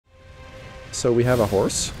So we have a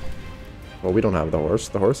horse. Well, we don't have the horse.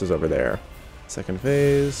 The horse is over there. Second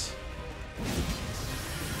phase.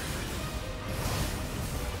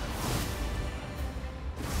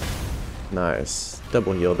 Nice.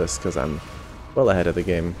 Double heal this because I'm well ahead of the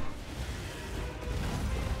game.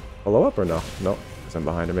 Follow up or no? No, because I'm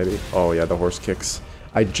behind her maybe. Oh yeah, the horse kicks.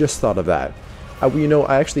 I just thought of that. You know,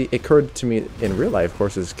 it occurred to me in real life,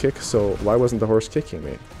 horses kick, so why wasn't the horse kicking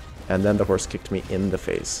me? And then the horse kicked me in the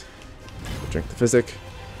face. Drink the physic.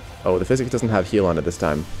 Oh, the physic doesn't have heal on it this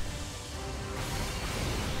time.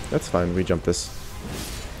 That's fine, we jump this.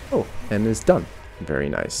 Oh, and it's done. Very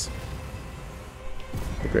nice.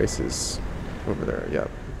 The grace is over there, yeah.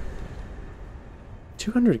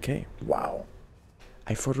 200k, wow.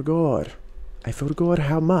 I forgot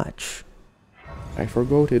how much. I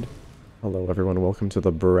forgoted. Hello everyone, welcome to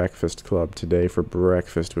the breakfast club. Today for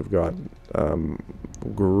breakfast we've got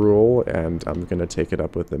gruel, and I'm gonna take it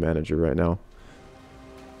up with the manager right now.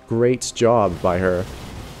 Great job by her.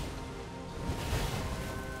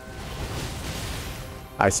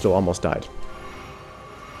 I still almost died.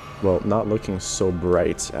 Well, not looking so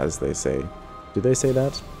bright, as they say. Do they say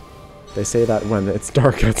that? They say that when it's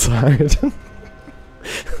dark outside.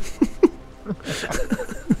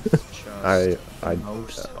 I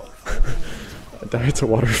died to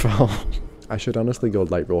waterfowl. I should honestly go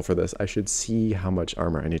light roll for this. I should see how much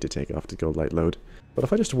armor I need to take off to go light load. But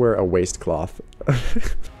if I just wear a waistcloth,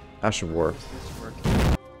 Ash of War.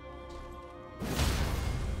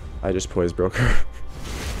 I just poise broke her.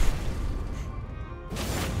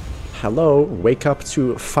 Hello, wake up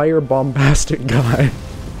to fire bombastic guy.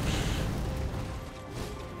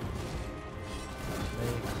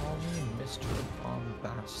 They call me Mr.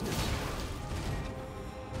 Bombastic.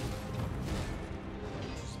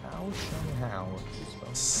 How?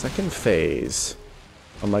 Second phase.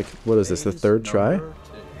 I'm like, what is this, the third try?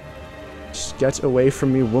 Just get away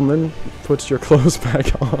from me, woman. Put your clothes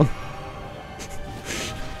back on.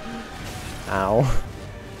 Ow.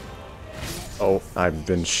 Oh, I've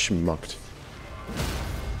been schmucked.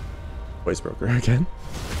 Voice broker again.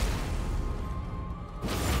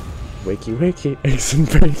 Wakey wakey, eggs and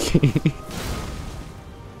bakey.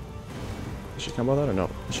 Does she combo that or no?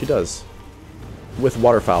 She does. With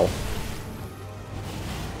waterfowl.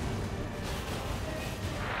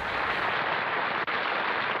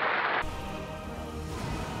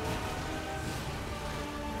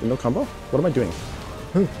 No combo? What am I doing?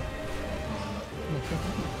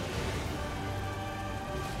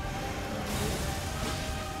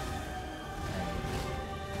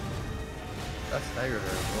 That's staggered her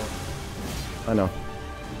as well. I know.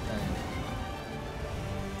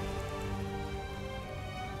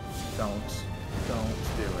 Don't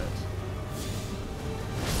do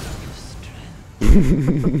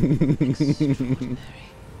it.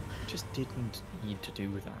 Just didn't need to do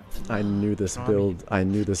that. I knew this build. I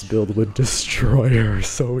knew this build would destroy her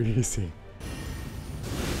so easy.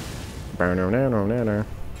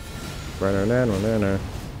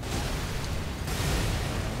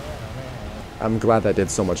 I'm glad that did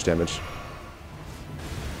so much damage.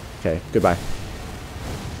 Okay, goodbye.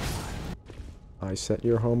 I set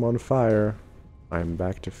your home on fire. I'm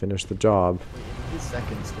back to finish the job. Wait, in his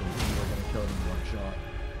second stage, you were gonna kill him in one shot.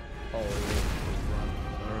 Oh,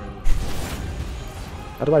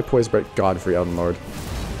 How do I poise break Godfrey, Elden Lord?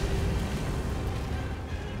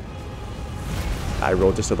 I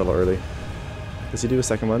rolled just a little early. Does he do a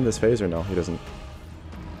second one this phase or no? He doesn't.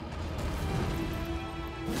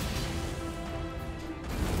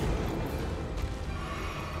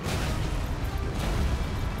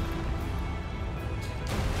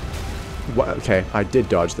 What? Okay, I did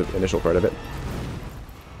dodge the initial part of it.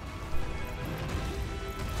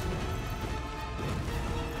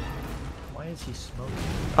 why is he smoking?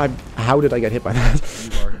 How did I get hit by that?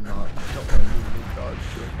 You are not. I don't know you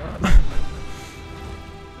dodged or not.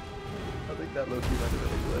 I think that low-key might have been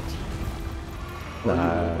a glitch. Or you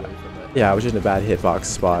moved away from it. Yeah, I was just in a bad hitbox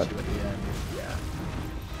spot. You at the end. Yeah.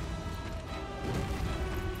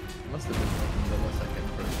 Must have been like a millisecond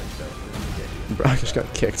for a touchdown for him to get you. Bro, I just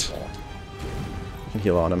got kicked. I can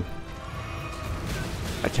heal on him.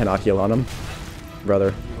 I cannot heal on him.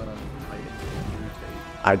 Brother. You went on fight in your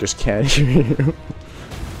face. I just can't hear you.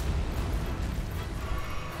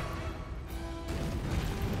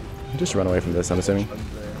 Just run away from this, I'm assuming.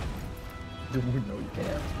 No, you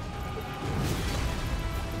can't.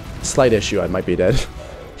 Slight issue, I might be dead.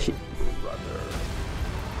 Brother.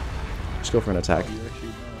 Just go for an attack. Oh, you actually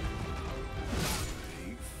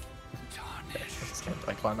It's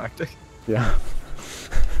anticlimactic. Yeah.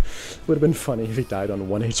 Would have been funny if he died on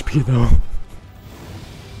 1 HP though.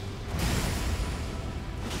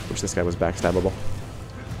 Wish this guy was backstabbable.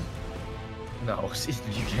 No, see,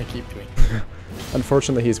 you can't keep doing.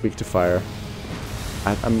 Unfortunately, he's weak to fire.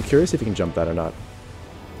 I'm curious if he can jump that or not.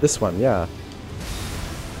 This one, yeah.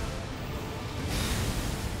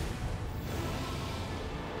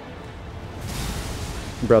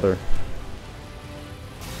 Brother.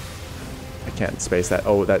 I can't space that.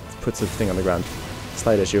 Oh, that puts the thing on the ground.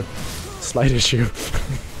 Slight issue. Slight issue.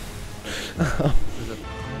 There's a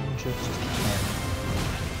just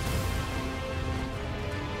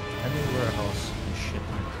any warehouse and shit.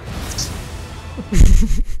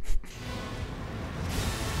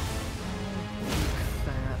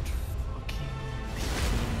 Fat fucking.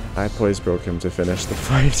 I poise broke him to finish the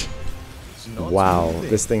fight. Wow,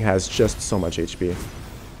 this thing has just so much HP.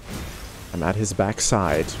 I'm at his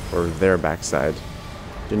backside, or their backside.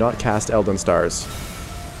 Do not cast Elden Stars.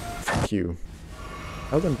 Fuck you.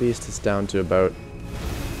 Elden Beast is down to about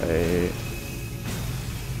a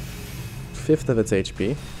fifth of its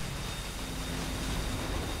HP.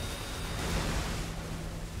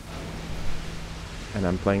 And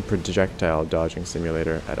I'm playing projectile dodging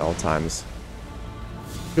simulator at all times.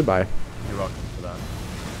 Goodbye. You're welcome for that.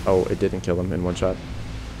 Oh, it didn't kill him in one shot.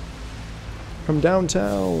 From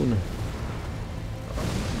downtown!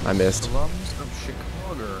 I missed. Slums of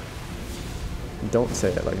Chicago. Don't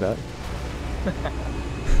say it like that.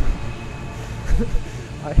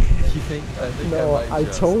 I no, I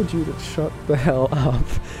told you to shut the hell up,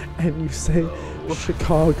 and you say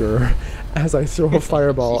Chicago as I throw a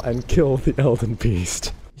fireball and kill the Elden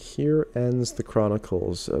Beast. Here ends the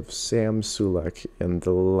chronicles of Sam Sulek in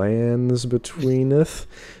the lands betweeneth.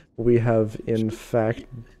 We have in fact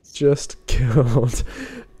just killed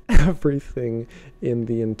everything in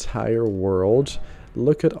the entire world.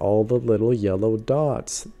 Look at all the little yellow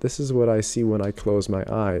dots. This is what I see when I close my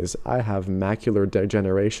eyes. I have macular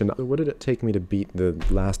degeneration. What did it take me to beat the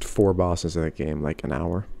last 4 bosses of the game? Like an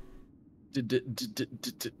hour? Did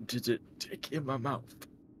it take in my mouth?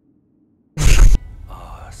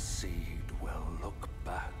 Our seed will look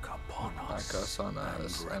back upon us,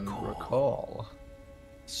 and recall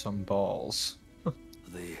some balls.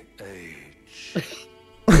 The age.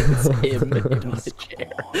 It's him in the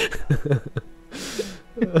chair.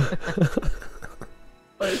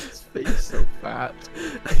 Why is his face so fat?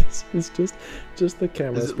 It's just the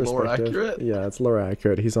camera's Is it lore perspective. accurate? Yeah, it's lore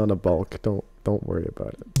accurate. He's on a bulk. Don't worry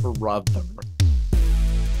about it. Brother.